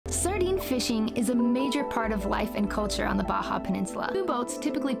fishing is a major part of life and culture on the Baja Peninsula. Two boats,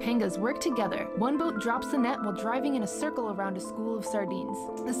 typically pangas, work together. One boat drops the net while driving in a circle around a school of sardines.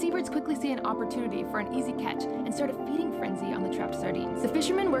 The seabirds quickly see an opportunity for an easy catch and start a feeding frenzy on the trapped sardines. The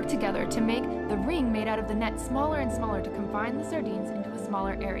fishermen work together to make the ring made out of the net smaller and smaller to confine the sardines into a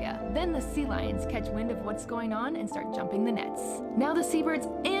smaller area. Then the sea lions catch wind of what's going on and start jumping the nets. Now the seabirds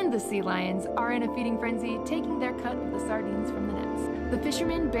and the sea lions are in a feeding frenzy, taking their cut of the sardines from the nets. The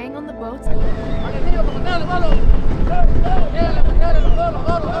fishermen bang on the boats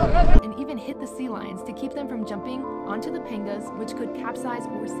and even hit the sea lions to keep them from jumping onto the pangas, which could capsize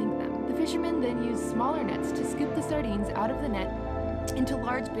or sink them. The fishermen then use smaller nets to scoop the sardines out of the net into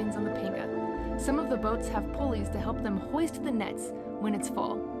large bins on the panga. Some of the boats have pulleys to help them hoist the nets when it's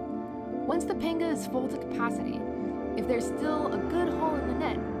full. Once the panga is full to capacity, if there's still a good hole in the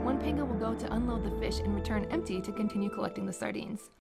net, one panga will go to unload the fish and return empty to continue collecting the sardines.